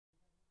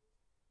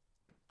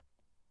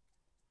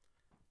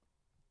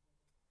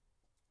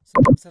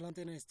ሰላም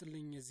ጤና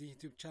ይስጥልኝ እዚህ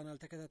ዩቲዩብ ቻናል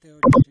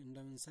ተከታታዮች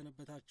እንደምን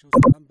ሰነበታችሁ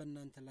ሰላም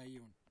በእናንተ ላይ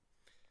ይሁን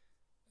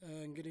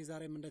እንግዲህ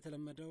ዛሬም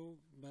እንደተለመደው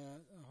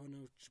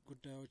በሆነች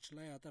ጉዳዮች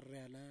ላይ አጠር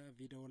ያለ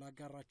ቪዲዮ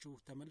ላጋራችሁ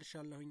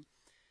ተመልሻለሁኝ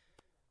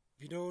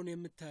ቪዲዮውን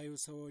የምታዩ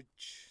ሰዎች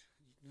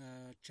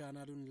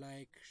ቻናሉን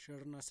ላይክ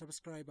ሼር እና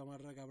ሰብስክራይብ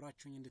በማድረግ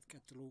አብራችሁኝ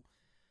እንድትቀጥሉ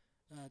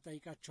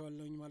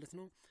ጠይቃችኋለሁኝ ማለት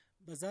ነው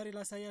በዛሬ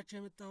ላሳያችሁ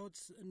የመጣሁት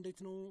እንዴት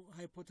ነው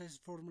ሃይፖቴሲስ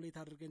ፎርሙሌት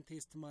አድርገን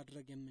ቴስት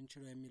ማድረግ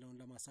የምንችለው የሚለውን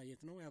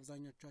ለማሳየት ነው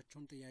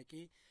የአብዛኞቻችሁን ጥያቄ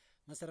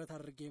መሰረት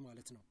አድርጌ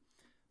ማለት ነው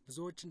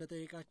ብዙዎች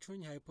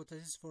እንደጠየቃችሁኝ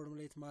ሃይፖቴሲስ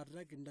ፎርሙሌት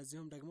ማድረግ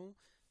እንደዚሁም ደግሞ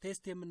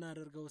ቴስት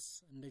የምናደርገውስ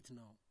እንዴት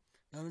ነው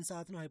በምን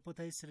ሰዓት ነው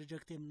ሃይፖቴሲስ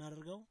ሪጀክት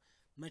የምናደርገው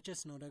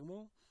መቼስ ነው ደግሞ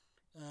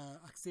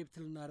አክሴፕት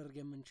ልናደርግ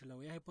የምንችለው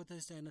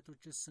የሃይፖቴሲስ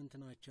አይነቶችስ ስንት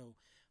ናቸው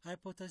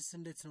ሃይፖቴሲስ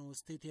እንዴት ነው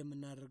ስቴት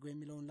የምናደርገው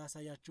የሚለውን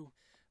ላሳያችሁ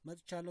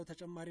መጥቻለሁ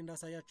ተጨማሪ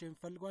እንዳሳያችሁ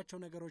የምፈልጓቸው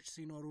ነገሮች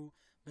ሲኖሩ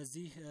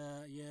በዚህ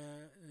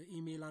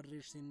የኢሜል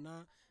አድሬስ እና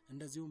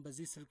እንደዚሁም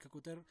በዚህ ስልክ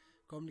ቁጥር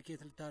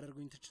ኮሙኒኬት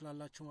ልታደርጉኝ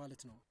ትችላላችሁ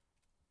ማለት ነው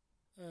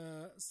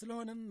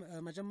ስለሆነም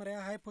መጀመሪያ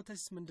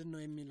ሃይፖቴሲስ ምንድነው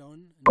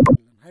የሚለውን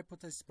እንላለን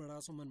ሃይፖቴሲስ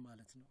በራሱ ምን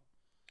ማለት ነው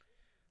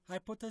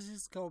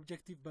ሃይፖቴሲስ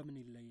ከኦብጀክቲቭ በምን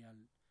ይለያል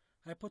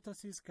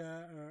ሃይፖቴሲስ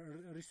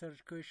ከሪሰርች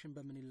ኩዌስችን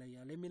በምን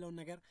ይለያል የሚለውን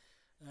ነገር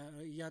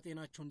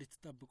ያጤናችሁ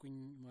እንድትጠብቁኝ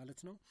ማለት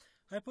ነው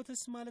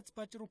ሃይፖቴሲስ ማለት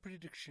ባጭሩ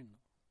ፕሬዲክሽን ነው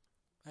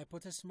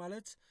ሃይፖቴሲስ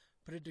ማለት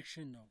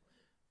ፕሬዲክሽን ነው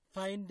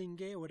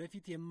ፋይንዲንግ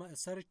ወደፊት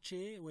ሰርቼ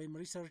ወይም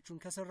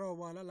ሪሰርቹን ከሰራው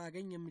በኋላ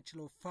ላገኝ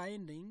የምችለው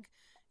ፋይንዲንግ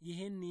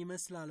ይሄን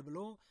ይመስላል ብሎ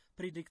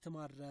ፕሬዲክት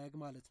ማድረግ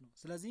ማለት ነው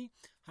ስለዚህ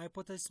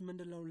ሃይፖቴሲስ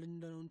ምንድነው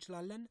ልንለው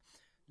እንችላለን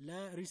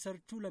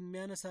ለሪሰርቹ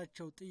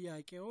ለሚያነሳቸው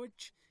ጥያቄዎች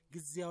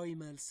ግዚያዊ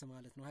መልስ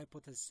ማለት ነው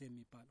ሃይፖቴሲስ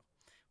የሚባለው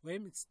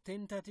ወይም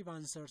ቴንታቲቭ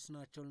አንሰርስ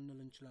ናቸው ልንል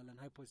እንችላለን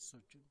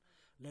ሃይፖቴሲሶችን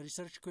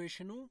ለሪሰርች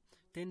ኩዌስችኑ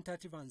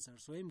ቴንታቲቭ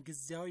አንሰርስ ወይም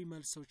ግዚያዊ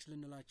መልሶች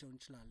ልንላቸው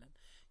እንችላለን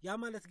ያ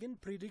ማለት ግን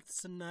ፕሬዲክት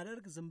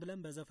ስናደርግ ዝም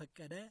ብለን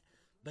በዘፈቀደ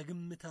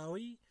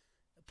በግምታዊ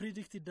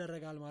ፕሬዲክት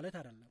ይደረጋል ማለት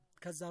አይደለም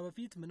ከዛ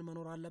በፊት ምን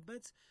መኖር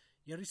አለበት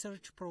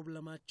የሪሰርች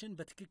ፕሮብሌማችን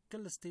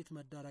በትክክል ስቴት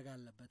መደረግ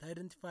አለበት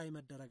አይደንቲፋይ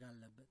መደረግ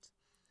አለበት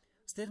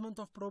ስቴትመንት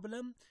ኦፍ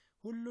ፕሮብለም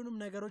ሁሉንም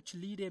ነገሮች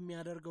ሊድ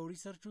የሚያደርገው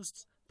ሪሰርች ውስጥ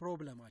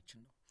ፕሮብሌማችን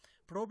ነው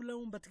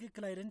ፕሮብሌሙን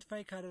በትክክል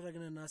አይደንቲፋይ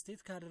ካደረግንና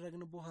ስቴት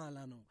ካደረግን በኋላ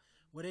ነው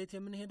ወዴት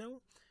የምንሄደው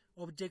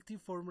ኦብጀክቲቭ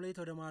ፎርሙሌት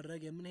ወደ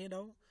ማድረግ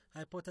የምንሄደው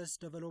ሃይፖቴሲስ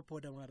ዴቨሎፕ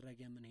ወደ ማድረግ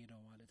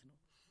የምንሄደው ማለት ነው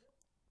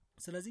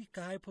ስለዚህ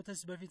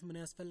ከሃይፖቴሲስ በፊት ምን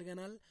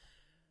ያስፈልገናል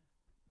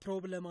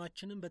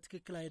ፕሮብሌማችንን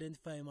በትክክል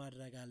አይደንቲፋይ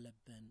ማድረግ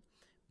አለብን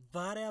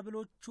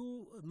ቫሪያብሎቹ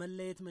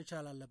መለየት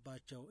መቻል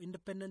አለባቸው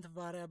ኢንዲፔንደንት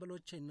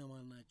ቫሪያብሎች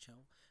እነማን ናቸው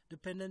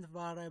ዲፔንደንት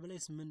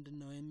ቫሪያብልስ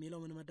ምንድነው የሚለው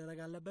ምን መደረግ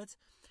አለበት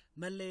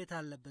መለየት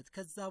አለበት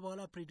ከዛ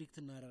በኋላ ፕሬዲክት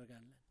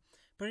እናደርጋለን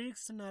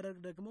ፕሬዲክት እናደርግ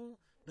ደግሞ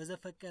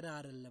በዘፈቀደ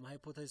አይደለም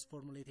ሃይፖቴሲስ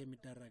ፎርሙሌት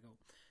የሚደረገው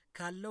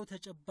ካለው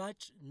ተጨባጭ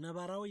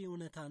ነባራዊ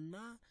እውነታና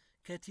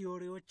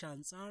ከቲዮሪዎች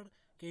አንፃር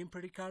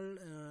ከኢምፒሪካል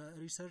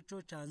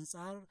ሪሰርቾች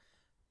አንፃር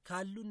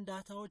ካሉን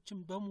ዳታዎችን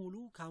በሙሉ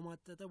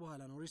ካማጠጠ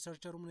በኋላ ነው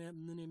ሪሰርቸሩ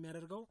ምን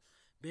የሚያደርገው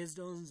based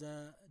on the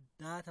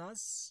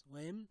datas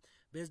ወይም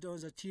based on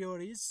the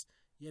theories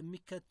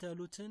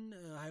የሚከተሉትን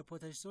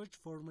ሃይፖቴሲሶች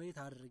ፎርሙሌት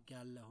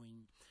አድርጌያለሁኝ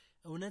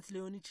እውነት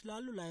ሊሆን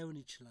ይችላል ላይሆን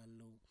ይችላል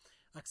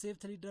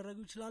አክሴፕት ሊደረጉ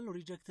ይችላል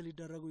ሪጀክት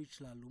ሊደረጉ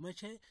ይችላል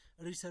መቼ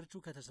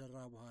ሪሰርቹ ከተሰራ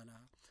በኋላ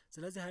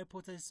ስለዚህ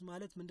ሃይፖቴሲስ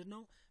ማለት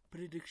ምንድነው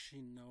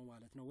ፕሬዲክሽን ነው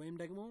ማለት ነው ወይም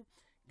ደግሞ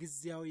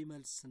ግዚያዊ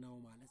መልስ ነው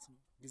ማለት ነው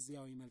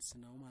ግዚያዊ መልስ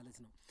ነው ማለት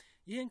ነው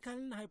ይሄን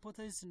ካልን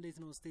ሃይፖቴሲስ እንዴት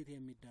ነው ስቴት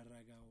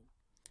የሚደረገው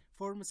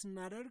ፎርም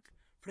ስናደርግ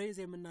ፍሬዝ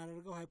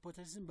የምናደርገው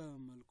ሃይፖቴሲስን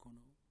በመመልኩ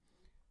ነው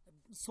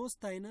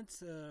ሶስት አይነት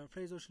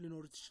ፍሬዞች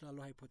ሊኖሩት ይችላሉ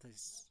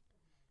ሃይፖቴሲስ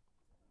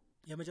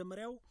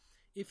የመጀመሪያው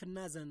if እና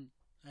then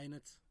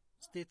አይነት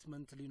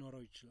ስቴትመንት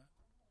ሊኖረው ይችላል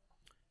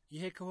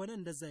ይሄ ከሆነ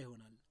እንደዛ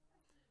ይሆናል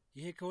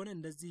ይሄ ከሆነ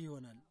እንደዚህ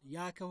ይሆናል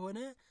ያ ከሆነ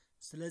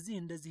ስለዚህ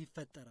እንደዚህ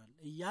ይፈጠራል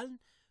እያልን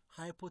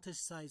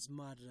ሃይፖቴሳይዝ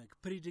ማድረግ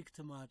ፕሬዲክት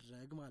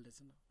ማድረግ ማለት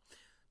ነው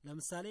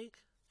ለምሳሌ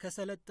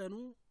ከሰለጠኑ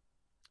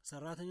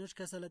ሰራተኞች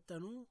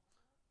ከሰለጠኑ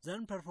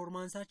ዘን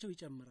ፐርፎርማንሳቸው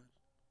ይጨምራል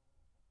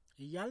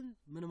እያልን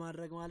ምን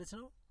ማድረግ ማለት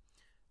ነው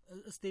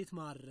ስቴት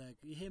ማድረግ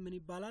ይሄ ምን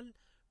ይባላል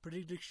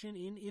prediction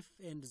in if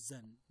and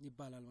then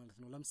ይባላል ማለት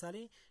ነው ለምሳሌ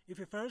if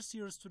a first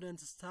year student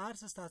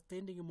starts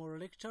attending more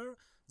lecture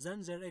then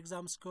their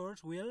exam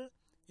scores will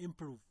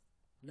improve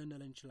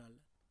ልንል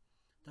እንችላለን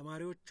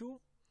ተማሪዎቹ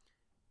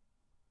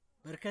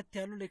በርከት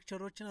ያሉ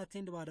ሌክቸሮችን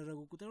አቴንድ ባደረጉ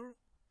ቁጥር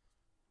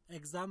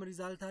ኤግዛም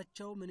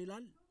ሪዛልታቸው ምን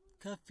ይላል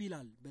ከፍ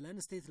ይላል ብለን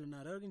ስቴት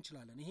ልናደርግ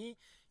እንችላለን ይሄ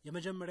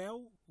የመጀመሪያው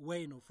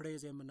ወይ ነው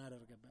ፍሬዝ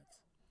የምናደርግበት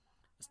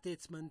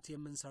ስቴትመንት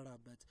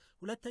የምንሰራበት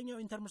ሁለተኛው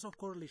in terms of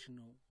correlation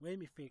ነው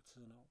ወይም ኢፌክት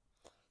ነው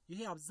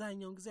ይሄ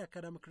አብዛኛውን ጊዜ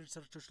አካዳሚክ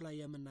ሪሰርቾች ላይ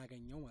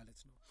የምናገኘው ማለት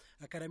ነው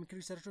አካዳሚክ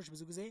ሪሰርቾች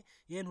ብዙ ጊዜ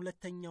ይሄን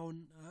ሁለተኛውን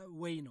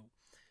ወይ ነው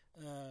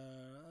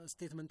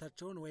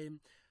ስቴትመንታቸውን ወይም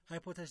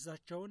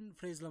ሃይፖቴሲሳቸውን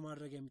ፍሬዝ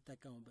ለማድረግ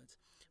የሚጠቀሙበት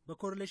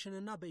በኮሪሌሽን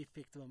እና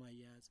በኢፌክት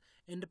በማያያዝ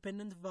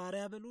ኢንዲፔንደንት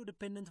ቫሪያብሉ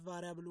ዲፔንደንት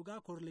ቫሪያብሉ ጋር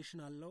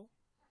ኮሪሌሽን አለው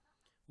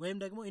ወይም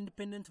ደግሞ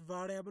ኢንዲፔንደንት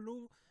ቫሪያብሉ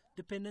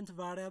ዲፔንደንት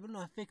ቫሪያብል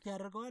ነው አፌክት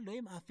ያደርገዋል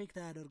ወይም አፌክት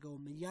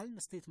አያደርገውም እያልን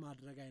ስቴት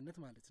ማድረግ አይነት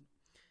ማለት ነው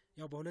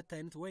ያው በሁለት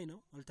አይነት ወይ ነው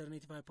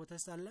ኦልተርኔቲቭ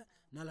ሃይፖቴሲስ አለ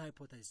ናል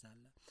ሃይፖቴሲስ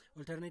አለ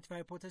ኦልተርኔቲቭ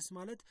ሃይፖቴሲስ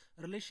ማለት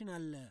ሪሌሽን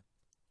አለ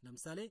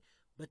ለምሳሌ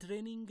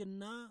በትሬኒንግ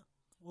እና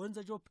ኦን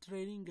ዘ ጆብ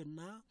ትሬኒንግ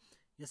እና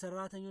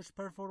የሰራተኞች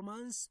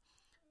ፐርፎርማንስ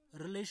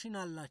ሪሌሽን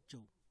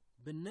አላቸው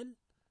ብንል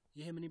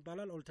ይሄ ምን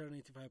ይባላል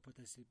ኦልተርኔቲቭ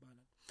ሃይፖቴሲስ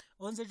ይባላል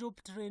ኦን ዘ ጆብ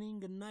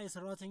ትሬኒንግ እና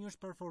የሰራተኞች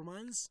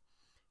ፐርፎርማንስ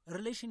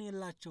ሪሌሽን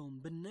የላቸውም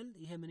ብንል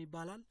ይሄ ምን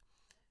ይባላል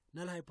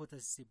ናል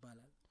ሃይፖቴሲስ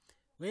ይባላል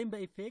ወይም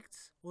በኢፌክት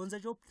ኦን ዘ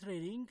ጆብ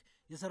ትሬኒንግ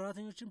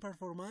የሰራተኞችን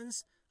ፐርፎርማንስ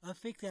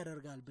አፌክት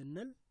ያደርጋል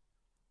ብንል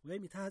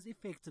ወይም it has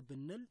effect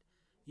ብንል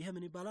ይሄ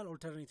ምን ይባላል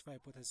ኦልተርኔቲቭ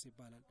ሃይፖቴሲስ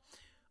ይባላል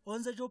on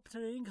the job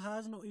training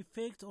has no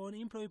effect on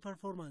employee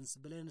performance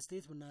ብለን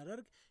ስቴት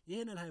ብናደርግ ይሄ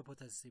ናል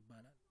ሃይፖቴሲስ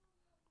ይባላል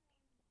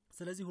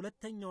ስለዚህ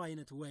ሁለተኛው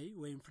አይነት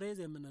ወይም ፍሬዝ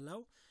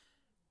የምንለው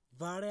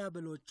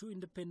ቫሪያብሎቹ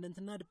ኢንዲፔንደንት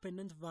እና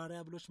ዲፔንደንት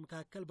ቫሪያብሎች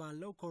መካከል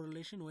ባለው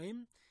ኮሪሌሽን ወይም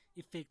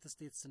ኢፌክት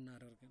ስቴት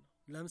ስናደርግ ነው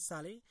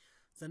ለምሳሌ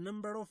the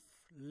number of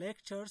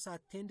lectures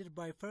attended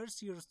by first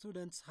year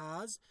students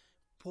has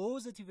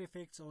positive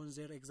effects on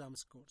their exam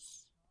scores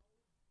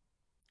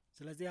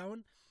ስለዚህ አሁን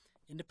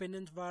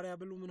ኢንዲፔንደንት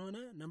ቫሪያብሉ ምን ሆነ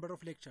number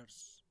of lectures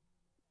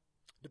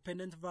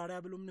ዲፔንደንት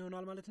ቫሪያብሉ ምን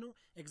ይሆናል ማለት ነው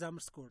exam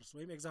scores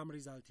ወይም exam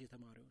result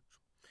የተማሪዎቹ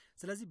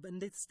ስለዚህ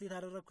እንዴት ስቴት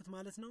አደረኩት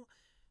ማለት ነው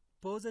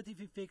ፖዚቲቭ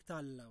ኢፌክት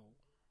አለው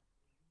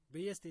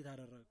በየስቴት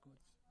አደረኩት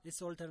it's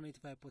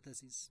alternative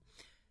hypothesis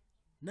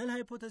null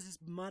hypothesis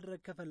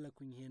ማድረግ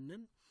ከፈለኩኝ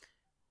ይሄንን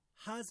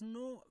has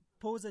no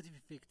positive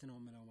effect ነው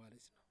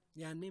ማለት ነው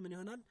ያኔ ምን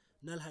ይሆናል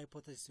null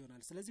hypothesis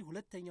ይሆናል ስለዚህ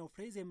ሁለተኛው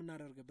ፍሬዝ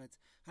የምናደርግበት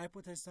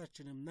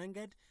ሃይፖቴሲሳችንን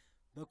መንገድ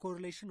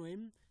በኮሪሌሽን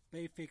ወይም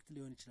በኢፌክት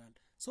ሊሆን ይችላል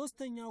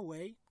ሶስተኛው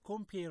ወይ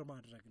ኮምፔር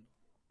ማድረግ ነው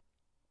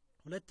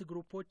ሁለት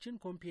ግሩፖችን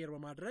ኮምፔር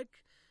በማድረግ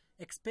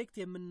ኤክስፔክት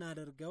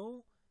የምናደርገው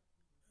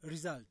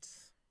ሪዛልት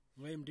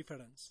ወይም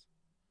ዲፈረንስ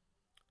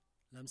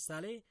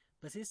ለምሳሌ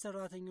በሴት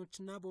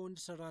ሰራተኞችና በወንድ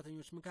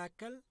ሰራተኞች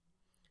መካከል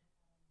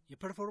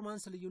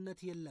የፐርፎርማንስ ልዩነት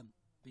የለም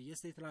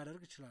በየስቴት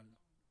ላደርግ ይችላል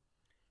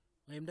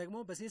ወይም ደግሞ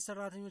በሴት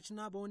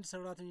ሰራተኞችና በወንድ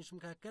ሰራተኞች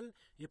መካከል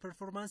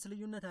የፐርፎርማንስ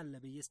ልዩነት አለ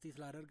በየስቴት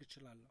ላደርግ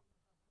ይችላል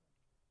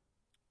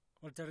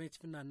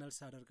ኦልተርኔቲቭ እና ናል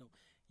ሳደርገው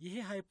ይሄ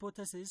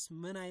ሃይፖቴሲስ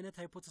ምን አይነት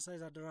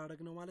ሃይፖቴሳይዝ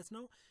አደራረግ ነው ማለት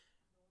ነው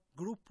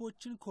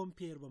ግሩፖችን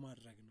ኮምፔር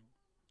በማድረግ ነው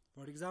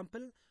for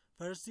example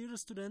first year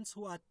students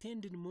who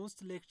attended most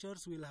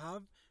lectures will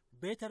have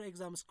better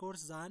exam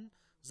scores than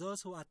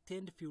those who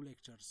attend few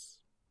lectures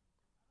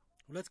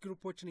ሁለት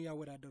ግሩፖችን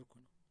ያወዳደርኩ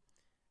ነው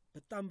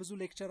በጣም ብዙ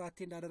ሌክቸር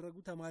አቴንድ ያደረጉ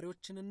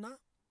ተማሪዎችንና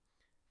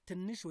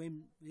ትንሽ ወይም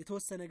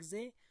የተወሰነ ጊዜ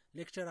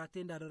ሌክቸር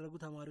አቴንድ ያደረጉ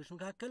ተማሪዎች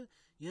መካከል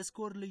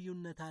የስኮር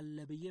ልዩነት አለ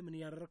በየ ምን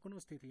ያደረኩ ነው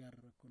ስቴት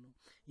ያደረኩ ነው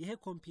ይሄ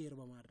ኮምፔር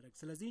በማድረግ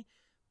ስለዚህ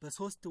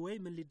በሶስት ወይ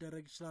ምን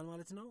ሊደረግ ይችላል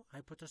ማለት ነው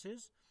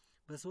ሃይፖቴሲስ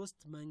በሶስት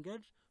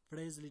መንገድ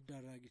ፍሬዝ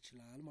ሊደረግ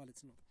ይችላል ማለት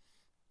ነው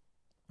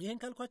ይሄን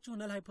ካልኳችሁ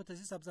ናል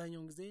ሃይፖቴሲስ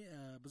አብዛኛውን ጊዜ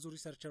ብዙ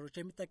ሪሰርቸሮች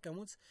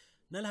የሚጠቀሙት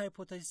ናል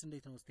ሃይፖቴሲስ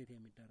እንዴት ነው ስቴት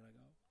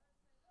የሚደረገው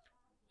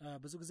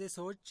ብዙ ጊዜ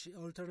ሰዎች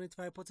ኦልተርኔቲቭ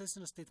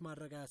ሃይፖቴሲስን ስቴት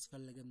ማድረግ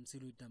አያስፈልግም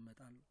ሲሉ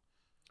ይደመጣሉ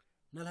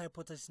ናል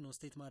ሃይፖቴሲስ ነው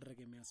ስቴት ማድረግ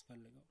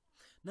የሚያስፈልገው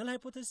ናል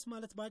ሃይፖቴሲስ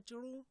ማለት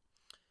ባጭሩ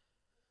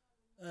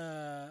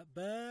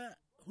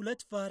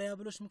በሁለት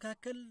ቫሪያብሎች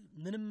መካከል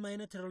ምንም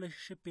አይነት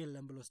ሪሌሽንሺፕ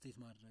የለም ብሎ ስቴት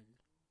ማድረግ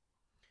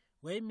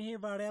ወይም ይሄ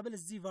ቫሪያብል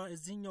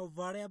እዚህኛው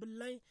ቫሪያብል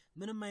ላይ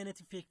ምንም አይነት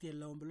ኢፌክት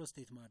የለውም ብሎ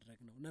ስቴት ማድረግ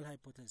ነው ናል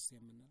ሃይፖቴሲስ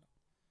የምንለው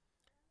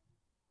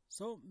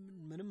ሶ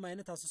ምንም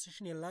አይነት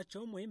አሶሲዬሽን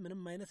የላቸውም ወይም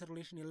ምንም አይነት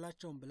ሪሌሽን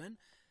የላቸውም ብለን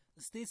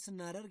ስቴት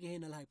ስናደርግ ይሄ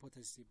ናል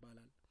ሃይፖቴሲስ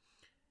ይባላል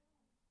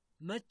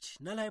መች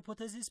ናል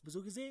ሃይፖቴሲስ ብዙ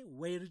ጊዜ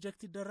ወይ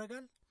ሪጀክት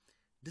ይደረጋል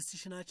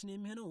ዲሲሽናችን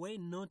የሚሆነው ወይ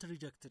ኖት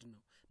ሪጀክትድ ነው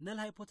ናል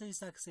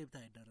ሃይፖቴሲስ አክሴፕት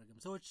አይደረግም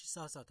ሰዎች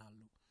ይሳሳታሉ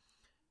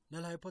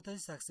ናል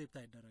ሃይፖቴሲስ አክሴፕት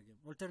አይደረግም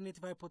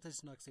ኦልተርኔቲቭ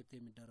ሃይፖቴሲስ ነው አክሴፕት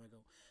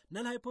የሚደረገው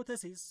ናል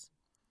ሃይፖቴሲስ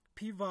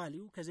ፒ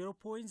ቫልዩ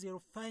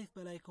ከ0.05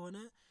 በላይ ከሆነ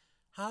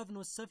have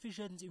no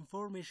sufficient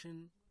information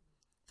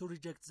to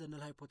reject the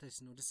null hypothesis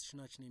ነው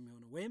ዲሲሽናችን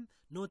የሚሆነው ወይም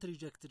not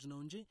rejected ነው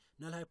እንጂ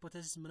null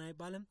hypothesis ምን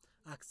አይባልም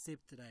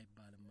accepted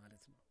አይባልም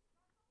ማለት ነው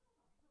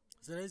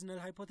ስለዚህ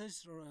null hypothesis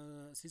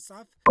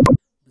ሲጻፍ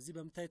በዚህ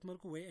በመታየት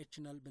መልኩ ወይ h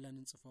null ብለን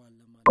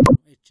እንጽፈዋለን ማለት ነው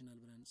h null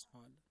ብለን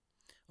እንጽፈዋለን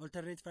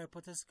alternative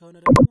hypothesis ከሆነ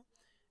ደግሞ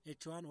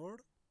h1 or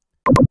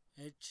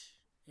h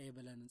a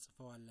ብለን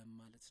እንጽፈዋለን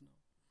ማለት ነው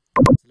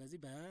ስለዚህ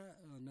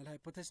በnull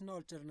hypothesis እና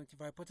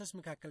alternative hypothesis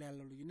መካከል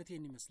ያለው ልዩነት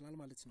ይሄን ይመስላል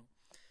ማለት ነው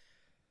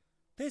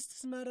ቴስት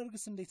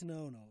ስናደርግስ እንዴት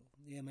ነው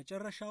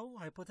የመጨረሻው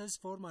ሃይፖቴሲስ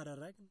ፎርም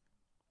አደረግ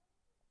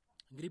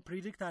እንግዲህ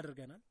ፕሪዲክት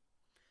አድርገናል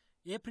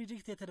ይሄ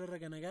ፕሪዲክት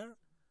የተደረገ ነገር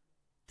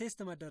ቴስት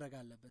መደረግ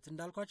አለበት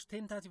እንዳልኳችሁ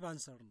ቴንታቲቭ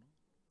አንሰር ነው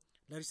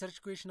ለሪሰርች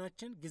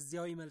ኩዌሽናችን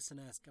ግዚያዊ መልስ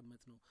ነው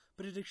ያስቀመጥነው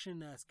ፕሪዲክሽን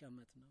ነው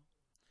ያስቀመጥነው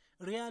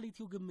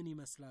ሪያሊቲው ግን ምን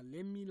ይመስላል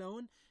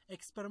የሚለውን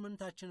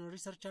ኤክስፐሪመንታችን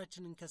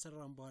ሪሰርቻችንን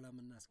ከሰራን በኋላ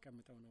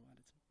እናስቀምጠው ነው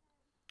ማለት ነው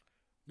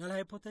ናል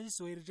ሃይፖቴሲስ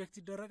ወይ ሪጀክት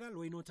ይደረጋል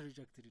ወይ ኖት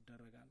ሪጀክት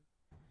ይደረጋል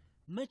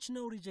much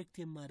no reject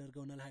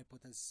የማደርገው null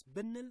hypothesis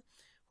ብንል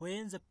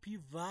when the p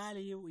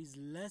value is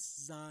less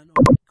than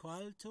or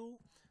equal to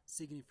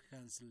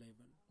significance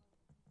level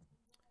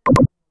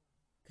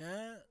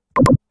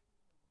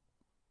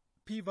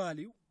p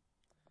value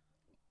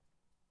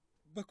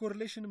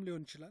በኮሪሌሽንም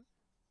ሊሆን ይችላል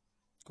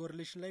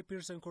ኮሪሌሽን ላይ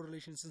ፒርሰን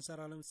ኮሪሌሽን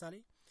ስንሰራ ለምሳሌ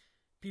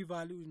p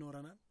value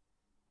ይኖረናል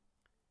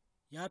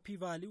ያ p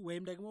value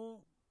ወይም ደግሞ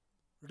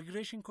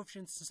regression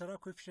coefficient ስንሰራ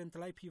coefficient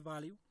ላይ p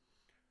value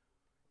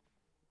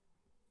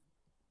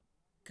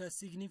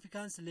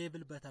ከሲግኒፊካንስ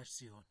ሌቭል በታች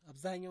ሲሆን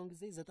አብዛኛውን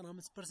ጊዜ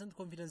 95%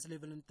 ኮንፊደንስ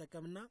ሌቭል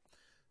እንጠቀምና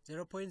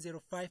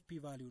 0.05 p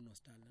value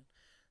እንወስዳለን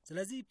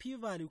ስለዚህ p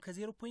value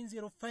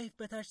ከ0.05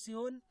 በታች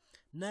ሲሆን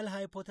null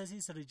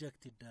hypothesis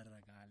reject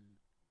ይደረጋል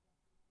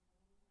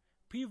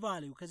p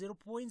value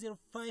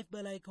ከ0.05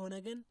 በላይ ከሆነ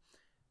ግን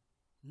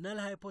null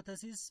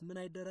hypothesis ምን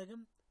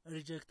አይደረግም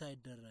reject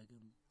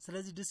አይደረግም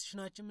ስለዚህ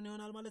ዲሲሽናችን ምን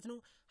ይሆናል ማለት ነው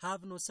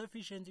have no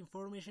sufficient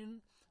information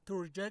to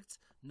reject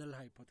null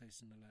hypothesis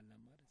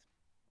እንላለን ማለት ነው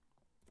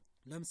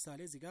ለምሳሌ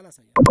እዚህ ጋር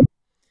ላሳያችሁ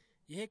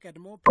ይሄ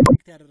ቀድሞ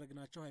ፕሬዲክት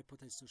ያደረግናቸው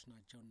ሃይፖቴሲሶች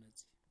ናቸው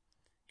እነዚህ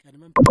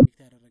ቀድመን ፕሬዲክት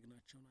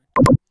ያደረግናቸው ናቸው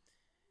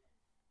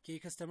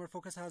customer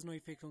focus has no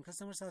effect on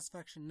customer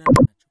satisfaction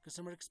ናቸው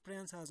customer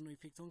experience has no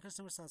effect on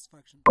customer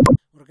satisfaction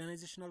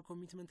organizational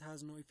commitment has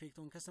no effect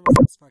on customer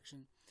satisfaction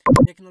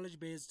technology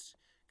based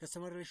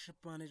customer relationship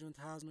management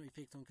has no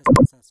effect on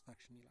customer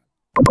satisfaction ይላል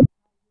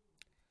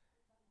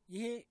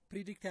ይሄ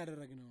ፕሬዲክት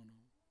ያደረግነው ነው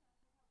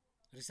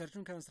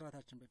ሪሰርቹን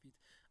ከመስራታችን በፊት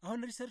አሁን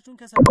ሪሰርቹን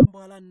ከሰራን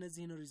በኋላ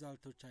እነዚህን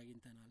ሪዛልቶች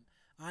አግኝተናል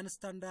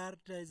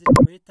አንስታንዳርዳይዝድ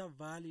ቤታ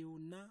ቫልዩ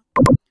እና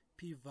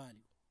ፒ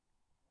ቫልዩ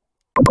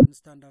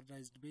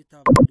አንስታንዳርዳይዝድ ቤታ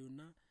ቫልዩ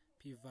እና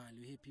ፒ ቫልዩ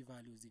ይሄ ፒ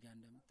ቫልዩ እዚህ ጋር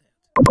እንደምታዩት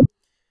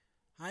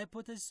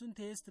ሃይፖቴሲሱን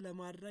ቴስት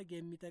ለማድረግ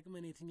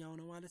የሚጠቅመን የትኛው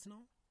ነው ማለት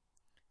ነው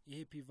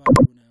ይሄ ፒ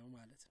ቫልዩ ነው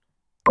ማለት ነው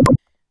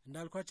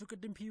እንዳልኳችሁ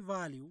ቅድም ፒ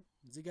ቫልዩ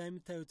እዚህ ጋር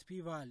የምታዩት ፒ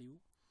ቫልዩ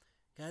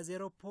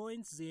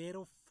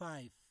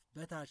ከ0.05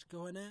 በታች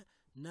ከሆነ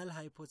null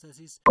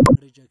hypothesis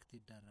reject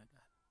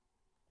ይደረጋል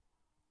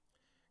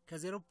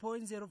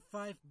ከ0.05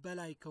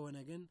 በላይ ከሆነ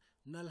ግን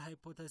null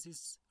hypothesis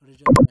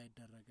reject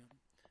አይደረግም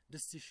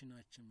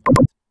ዲሲሽናችን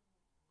ማለት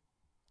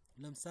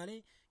ለምሳሌ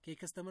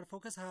customer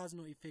focus has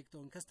no effect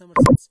on customer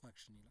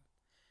satisfaction ይላል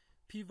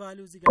p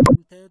value እዚህ ጋር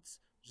የምታዩት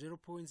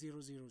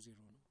 0.000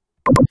 ነው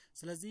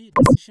ስለዚህ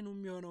ዲሲሽኑ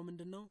የሚሆነው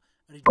ምንድነው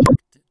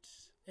rejected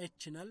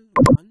hnl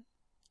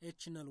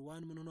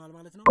 1 ምን ሆኗል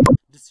ማለት ነው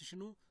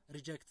ዲሲሽኑ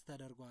ሪጀክት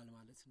ተደርጓል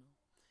ማለት ነው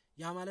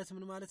ያ ማለት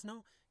ምን ማለት ነው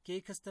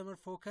ከስተመር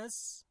ፎከስ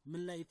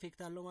ምን ላይ ኢፌክት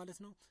አለው ማለት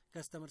ነው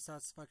ከስተመር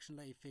ሳቲስፋክሽን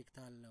ላይ ኢፌክት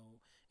አለው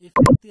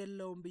ኢፌክት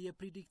የለውም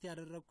በፕሪዲክት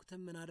ያደረኩት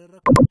ምን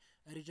አደረኩ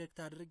ሪጀክት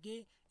አድርጌ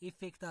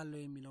ኢፌክት አለው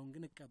የሚለውን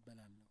ግን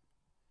እቀበላለሁ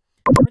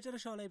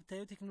መጨረሻው ላይ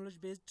ብታዩ ቴክኖሎጂ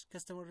ቤዝድ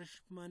ከስተመር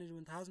ሪሌሽንሺፕ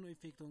ማኔጅመንት has no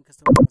effect on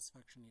customer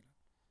satisfaction ይላል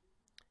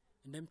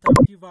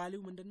እንደምታውቁ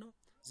ቫልዩ ምንድነው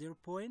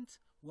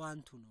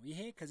 0.12 ነው ይሄ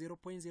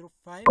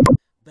ከ0.05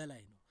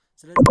 በላይ ነው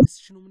ስለዚህ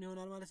ዲሲሽኑ ምን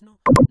ይሆናል ማለት ነው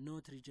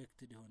not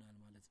rejected ይሆናል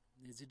ማለት ነው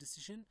የዚህ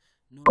ዲሲሽን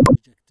not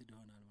rejected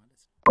ይሆናል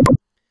ማለት ነው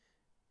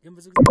ግን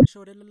ብዙ ጊዜ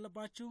ሾው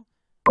ደለለባችሁ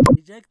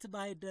ሪጀክት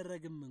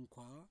ባይደረግም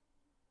እንኳን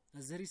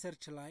እዚህ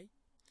ሪሰርች ላይ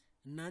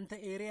እናንተ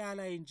ኤሪያ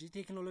ላይ እንጂ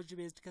ቴክኖሎጂ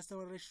ቤዝድ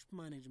ከስተመር ሪሌሽንሺፕ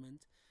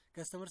ማኔጅመንት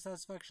ከስተመር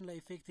ሳቲስፋክሽን ላይ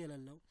ኢፌክት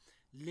የሌለው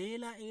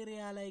ሌላ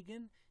ኤሪያ ላይ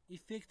ግን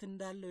ኢፌክት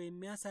እንዳለው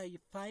የሚያሳይ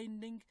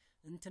ፋይንዲንግ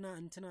እንትና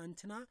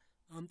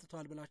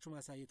አምጥቷል ብላችሁ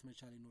ማሳየት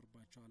መቻል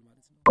ይኖርባችኋል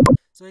ማለት ነው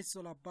so it's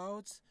all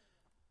about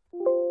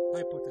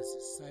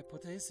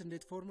hypothesis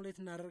እንዴት ፎርሙሌት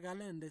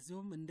እናደርጋለን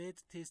እንደዚሁም እንዴት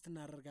ቴስት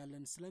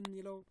እናደርጋለን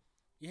ስለሚለው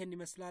ይሄን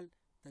ይመስላል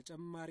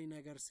ተጨማሪ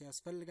ነገር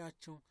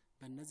ሲያስፈልጋችሁ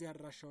በእነዚህ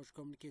አድራሻዎች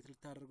ኮሙኒኬት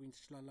ልታደርጉኝ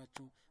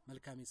ትችላላችሁ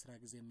መልካም የሥራ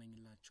ጊዜ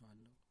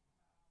እመኝላችኋለሁ